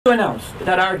To announce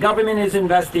that our government is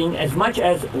investing as much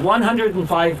as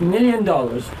 $105 million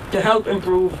to help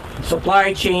improve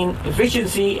supply chain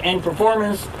efficiency and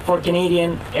performance for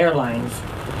Canadian airlines.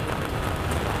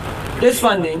 This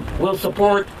funding will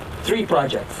support 3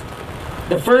 projects.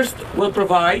 The first will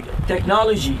provide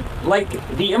technology like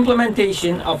the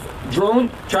implementation of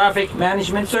drone traffic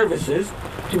management services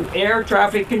to air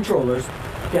traffic controllers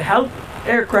to help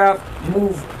aircraft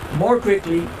move more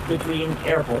quickly between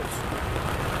airports.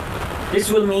 This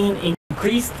will mean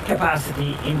increased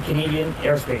capacity in Canadian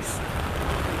airspace.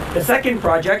 The second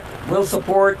project will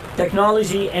support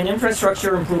technology and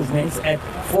infrastructure improvements at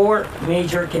 4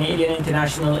 major Canadian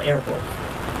international airports.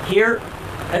 Here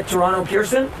at Toronto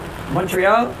Pearson,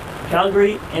 Montreal,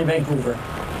 Calgary, and Vancouver.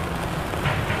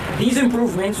 These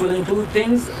improvements will include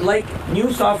things like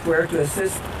new software to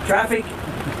assist traffic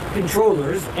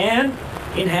controllers and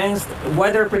enhanced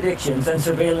weather predictions and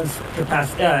surveillance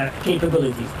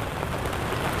capabilities.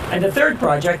 And the third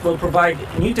project will provide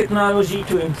new technology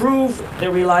to improve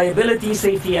the reliability,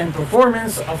 safety, and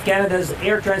performance of Canada's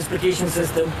air transportation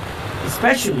system,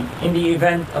 especially in the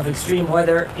event of extreme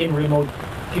weather in remote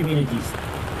communities.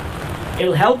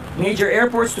 It'll help major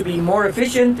airports to be more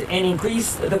efficient and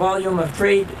increase the volume of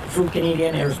trade through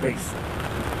Canadian airspace.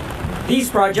 These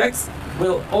projects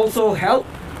will also help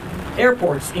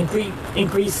airports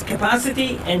increase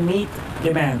capacity and meet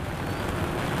demand.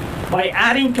 By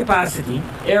adding capacity,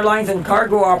 airlines and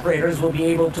cargo operators will be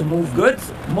able to move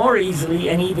goods more easily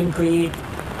and even create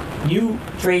new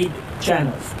trade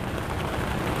channels.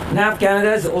 NAV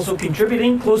Canada is also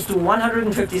contributing close to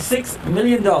 $156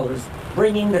 million,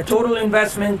 bringing the total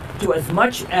investment to as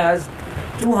much as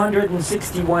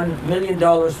 $261 million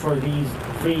for these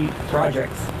 3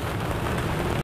 projects.